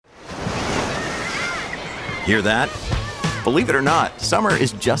Hear that? Believe it or not, summer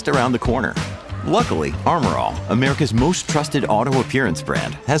is just around the corner. Luckily, Armor All, America's most trusted auto appearance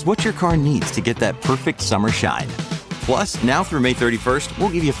brand, has what your car needs to get that perfect summer shine. Plus, now through May 31st, we'll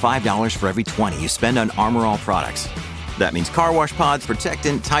give you $5 for every $20 you spend on Armor All products. That means car wash pods,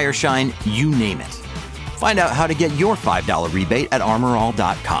 protectant, tire shine, you name it. Find out how to get your $5 rebate at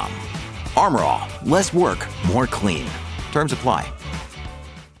armorall.com. Armor All, less work, more clean. Terms apply.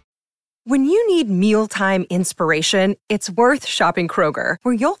 When you need mealtime inspiration, it's worth shopping Kroger,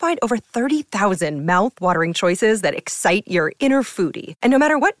 where you'll find over 30,000 mouth-watering choices that excite your inner foodie. And no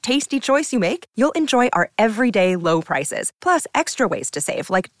matter what tasty choice you make, you'll enjoy our everyday low prices, plus extra ways to save,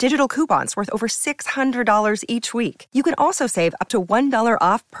 like digital coupons worth over $600 each week. You can also save up to $1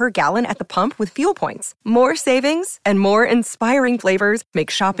 off per gallon at the pump with fuel points. More savings and more inspiring flavors make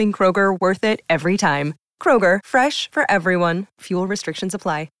shopping Kroger worth it every time. Kroger, fresh for everyone. Fuel restrictions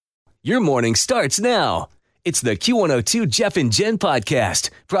apply. Your morning starts now. It's the Q102 Jeff and Jen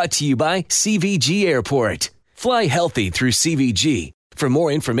podcast, brought to you by CVG Airport. Fly healthy through CVG. For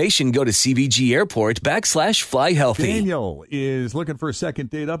more information, go to CVG Airport /fly healthy. Daniel is looking for a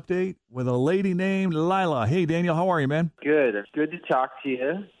second date update with a lady named Lila. Hey, Daniel, how are you, man? Good. It's good to talk to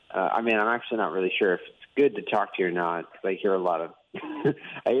you. I'm actually not really sure if it's good to talk to you or not, because I hear a lot of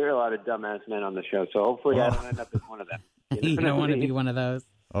dumbass men on the show. So hopefully I don't end up as one of them. You don't want to be one of those.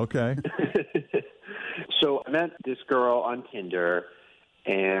 Okay. So I met this girl on Tinder,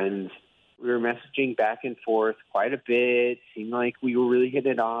 and we were messaging back and forth quite a bit. Seemed like we were really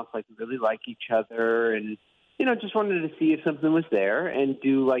hitting it off, like we really like each other, and just wanted to see if something was there and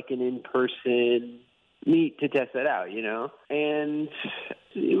do like an in-person meet to test that out, And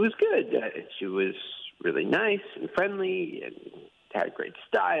it was good. She was really nice and friendly and had great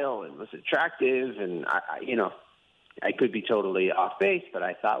style and was attractive, and I could be totally off base, but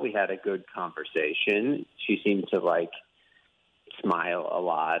I thought we had a good conversation. She seemed to smile a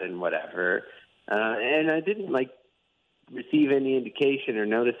lot and whatever. And I didn't receive any indication or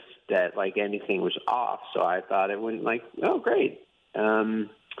notice that anything was off. So I thought it went oh, great.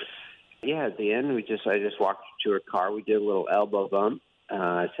 At the end, I just walked to her car. We did a little elbow bump.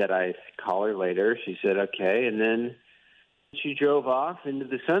 I said I'd call her later. She said, okay. And then she drove off into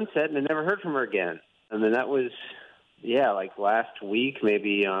the sunset, and I never heard from her again. And then that was, last week,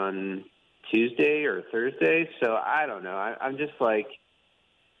 maybe on Tuesday or Thursday. So I don't know. I'm just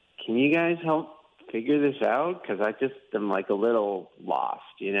can you guys help figure this out? Because I just am a little lost,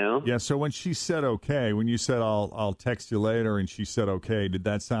 Yeah, so when she said okay, when you said I'll text you later and she said okay, did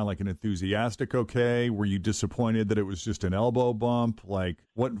that sound like an enthusiastic okay? Were you disappointed that it was just an elbow bump? What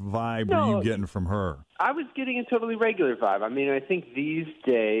vibe were you getting from her? I was getting a totally regular vibe. I think these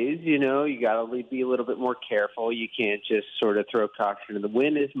days, you got to be a little bit more careful. You can't just sort of throw caution to the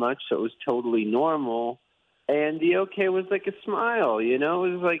wind as much, so it was totally normal. And the okay was like a smile, It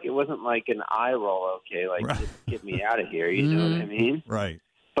was it wasn't like an eye roll okay, right. Just get me out of here, you know what I mean? Right.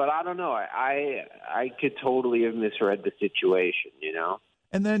 But I don't know. I could totally have misread the situation,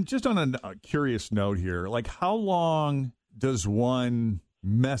 And then just on a curious note here, how long does one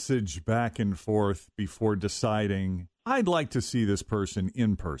message back and forth before deciding, I'd like to see this person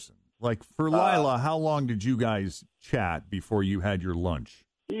in person? For Lila, how long did you guys chat before you had your lunch?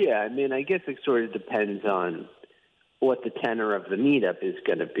 Yeah, I guess it sort of depends on what the tenor of the meetup is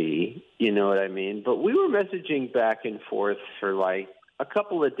going to be, you know what I mean? But we were messaging back and forth for a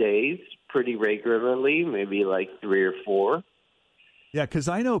couple of days pretty regularly, maybe 3 or 4. Yeah, because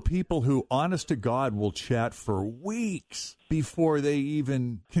I know people who, honest to God, will chat for weeks before they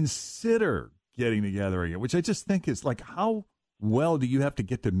even consider getting together again, which I just think is how well do you have to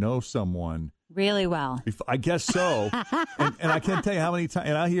get to know someone? Really well. I guess so. and I can't tell you how many times,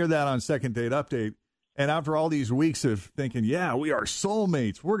 and I hear that on Second Date Update, and after all these weeks of thinking, yeah, we are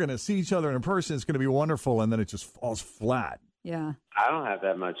soulmates, we're going to see each other in person, it's going to be wonderful, and then it just falls flat. Yeah. I don't have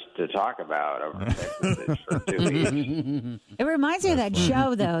that much to talk about over text message for 2 weeks. It reminds me of that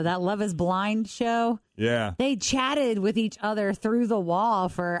show, though, that Love is Blind show. Yeah. They chatted with each other through the wall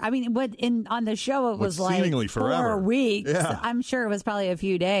for, on the show it was seemingly forever. 4 weeks. Yeah. I'm sure it was probably a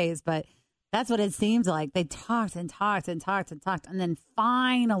few days, but that's what it seems like. They talked and talked and talked and talked, and then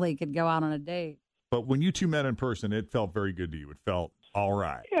finally could go out on a date. But when you two met in person, it felt very good to you. It felt all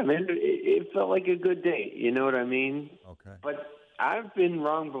right. Yeah, man, it felt like a good date. You know what I mean? Okay. But I've been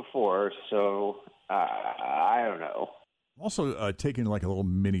wrong before, so I don't know. I'm also taking a little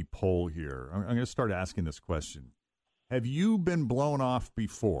mini poll here. I'm going to start asking this question. Have you been blown off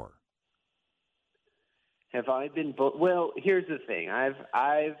before? Have I been? Well, here's the thing.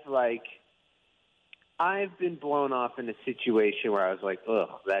 I've been blown off in a situation where I was like, ugh,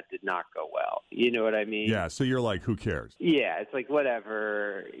 that did not go well. You know what I mean? Yeah, so you're like, who cares? Yeah, it's like,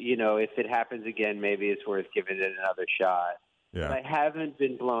 whatever. If it happens again, maybe it's worth giving it another shot. Yeah. But I haven't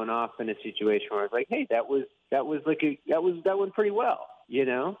been blown off in a situation where I was like, hey, that went pretty well,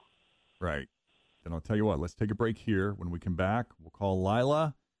 Right. Then I'll tell you what, let's take a break here. When we come back, we'll call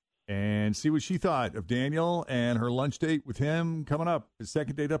Lila and see what she thought of Daniel and her lunch date with him coming up. The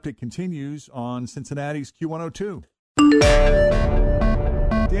second date update continues on Cincinnati's Q102.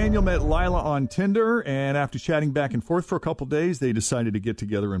 Daniel met Lila on Tinder, and after chatting back and forth for a couple days, they decided to get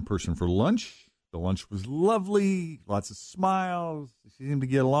together in person for lunch. The lunch was lovely, lots of smiles. They seemed to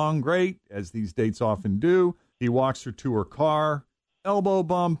get along great, as these dates often do. He walks her to her car, elbow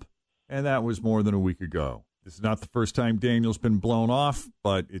bump, and that was more than a week ago. This is not the first time Daniel's been blown off,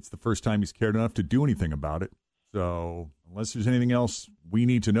 but it's the first time he's cared enough to do anything about it. So unless there's anything else we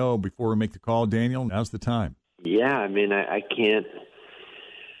need to know before we make the call, Daniel, now's the time. Yeah, I mean, I can't.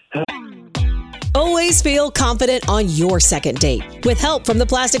 Always feel confident on your second date. With help from the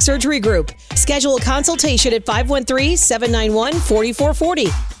Plastic Surgery Group. Schedule a consultation at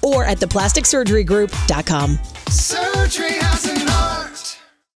 513-791-4440 or at theplasticsurgerygroup.com. Surgery has an art.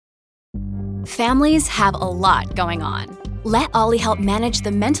 Families have a lot going on. Let Ollie help manage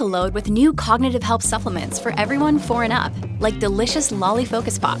the mental load with new cognitive help supplements for everyone 4 and up, like delicious Lolly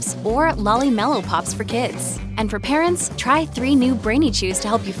Focus Pops or Lolly Mellow Pops for kids. And for parents, try 3 new Brainy Chews to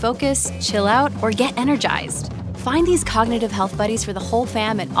help you focus, chill out, or get energized. Find these cognitive health buddies for the whole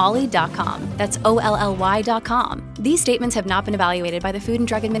fam at ollie.com. That's OLLY.com. These statements have not been evaluated by the Food and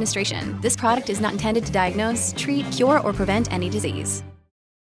Drug Administration. This product is not intended to diagnose, treat, cure, or prevent any disease.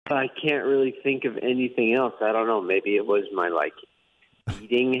 I can't really think of anything else. I don't know. Maybe it was my,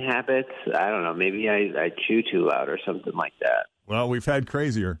 eating habits. I don't know. Maybe I chew too loud or something like that. Well, we've had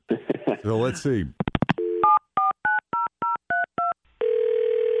crazier. So let's see.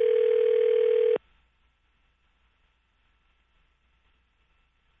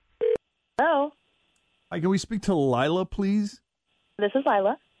 Hello. Hi, can we speak to Lila, please? This is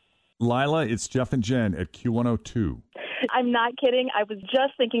Lila. Lila, it's Jeff and Jen at Q102. I'm not kidding. I was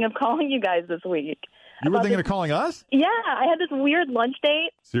just thinking of calling you guys this week. You were thinking of calling us? Yeah, I had this weird lunch date.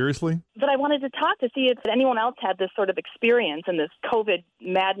 Seriously? But I wanted to talk to see if anyone else had this sort of experience in this COVID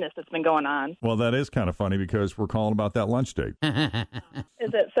madness that's been going on. Well, that is kind of funny because we're calling about that lunch date. Is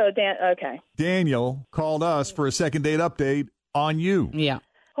it? So, okay. Daniel called us for a second date update on you. Yeah.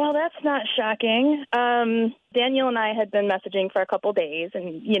 Well, that's not shocking. Daniel and I had been messaging for a couple days,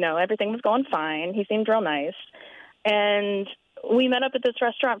 and, everything was going fine. He seemed real nice. And we met up at this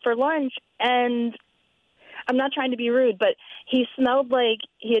restaurant for lunch, and I'm not trying to be rude, but he smelled like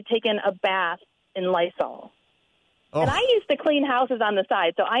he had taken a bath in Lysol. Oh. And I used to clean houses on the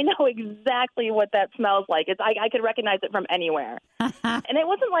side, so I know exactly what that smells like. I could recognize it from anywhere. And it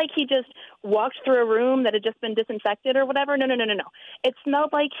wasn't like he just walked through a room that had just been disinfected or whatever. No. It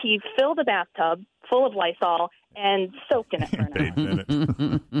smelled like he filled a bathtub full of Lysol and soaked in it for an hour.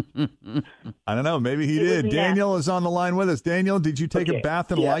 I don't know. Maybe he did. Daniel is on the line with us. Daniel, did you take a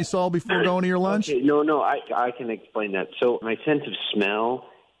bath in Lysol before going to your lunch? Okay. No, I can explain that. So my sense of smell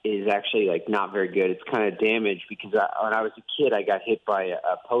is actually not very good. It's kind of damaged because when I was a kid, I got hit by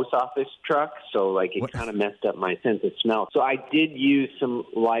a post office truck. So it kind of messed up my sense of smell. So I did use some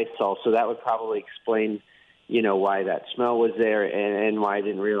Lysol. So that would probably explain, why that smell was there and why I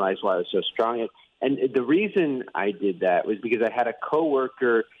didn't realize why it was so strong. And the reason I did that was because I had a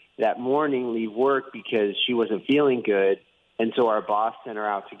coworker that morning leave work because she wasn't feeling good. And so our boss sent her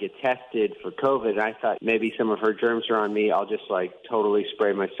out to get tested for COVID. And I thought maybe some of her germs are on me. I'll just totally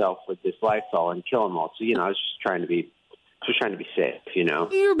spray myself with this Lysol and kill them all. So, I was just trying to be safe,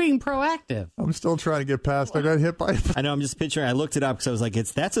 You're being proactive. I'm still trying to get past. I got hit by. I know. I'm just picturing. I looked it up because I was like,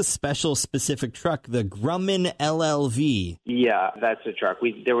 that's a special specific truck, the Grumman LLV. Yeah, that's a truck.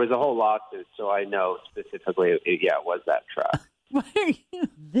 There was a whole lawsuit, so I know specifically. It was that truck.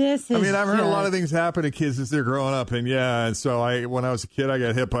 I've heard a lot of things happen to kids as they're growing up, and so when I was a kid, I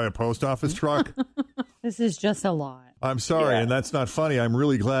got hit by a post office truck. This is just a lot. I'm sorry, and that's not funny. I'm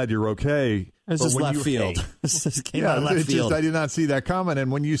really glad you're okay. It's just left field. This just came out of left field. I did not see that comment.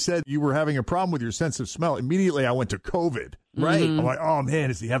 And when you said you were having a problem with your sense of smell, immediately I went to COVID. Right. I'm like, oh, man,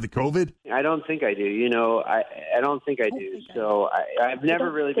 does he have the COVID? I don't think I do. I don't think I do. So I've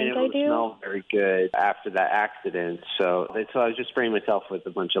never really been able to smell very good after that accident. So I was just spraying myself with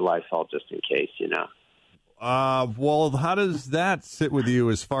a bunch of Lysol just in case, Well, how does that sit with you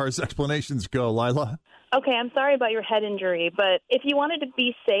as far as explanations go, Lila? Okay, I'm sorry about your head injury, but if you wanted to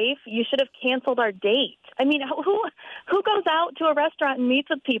be safe, you should have canceled our date. I mean, who goes out to a restaurant and meets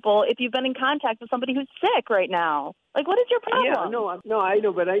with people if you've been in contact with somebody who's sick right now? Like, what is your problem? Yeah, no, I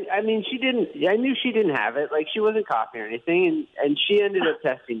know, but I mean, she didn't. I knew she didn't have it. Like, she wasn't coughing or anything, and she ended up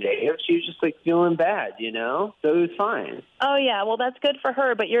testing negative. She was just like feeling bad, you know. So it was fine. Oh yeah, well that's good for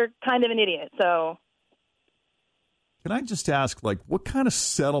her, but you're kind of an idiot. So. Can I just ask, like, what kind of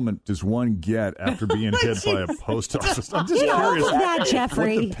settlement does one get after being hit by a post office? I'm just curious that,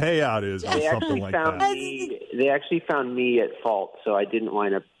 Jeffrey. what the payout is or something like that. They actually found me at fault, so I didn't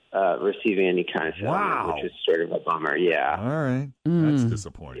wind up receiving any kind of settlement, which is sort of a bummer. Yeah. All right. That's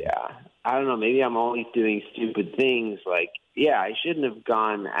disappointing. Yeah. I don't know. Maybe I'm always doing stupid things. Like, yeah, I shouldn't have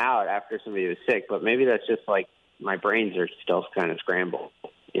gone out after somebody was sick, but maybe that's just like my brains are still kind of scrambled,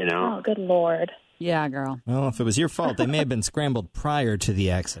 you know? Oh, good Lord. Yeah, girl. Well, if it was your fault, they may have been scrambled prior to the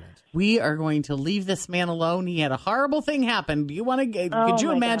accident. We are going to leave this man alone. He had a horrible thing happen. Do you want to? Could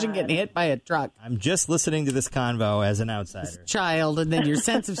you imagine getting hit by a truck? I'm just listening to this convo as an outsider. Child, and then your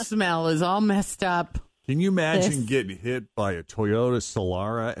sense of smell is all messed up. Can you imagine getting hit by a Toyota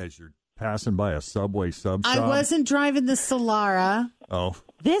Solara as you're passing by a Subway sub shop? I wasn't driving the Solara. Oh.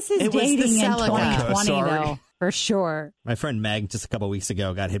 This is It was the dating in Celica. 2020, Sorry. though, for sure. My friend Meg, just a couple weeks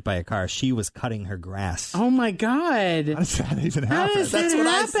ago, got hit by a car. She was cutting her grass. Oh, my God. How does that even How happen? does that That's what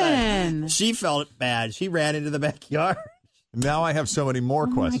I happen? said. She felt bad. She ran into the backyard. Now I have so many more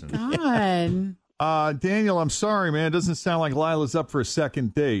questions. God. Daniel, I'm sorry, man. It doesn't sound like Lila's up for a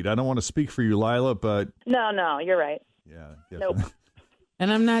second date. I don't want to speak for you, Lila, but... No, you're right. Yeah. Nope.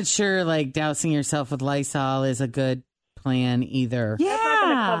 And I'm not sure, like, dousing yourself with Lysol is a good plan either. Yeah. I'm not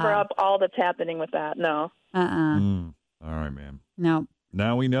going to cover up all that's happening with that. No. All right, man. No.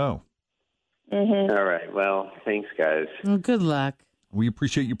 Now we know. Mm-hmm. All right. Well, thanks, guys. Well, good luck. We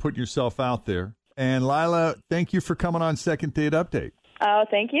appreciate you putting yourself out there. And Lila, thank you for coming on Second Date Update. Oh,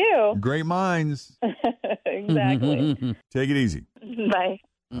 thank you. Great minds. Exactly. Take it easy. Bye.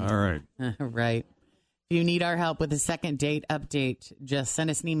 All right. Right. If you need our help with a second date update, just send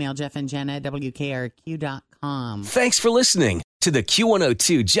us an email, Jeff and Jen at WKRQ.com. Thanks for listening to the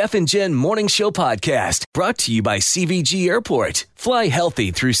Q102 Jeff and Jen Morning Show podcast, brought to you by CVG Airport. Fly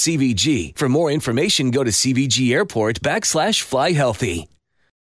healthy through CVG. For more information, go to CVG Airport /fly healthy.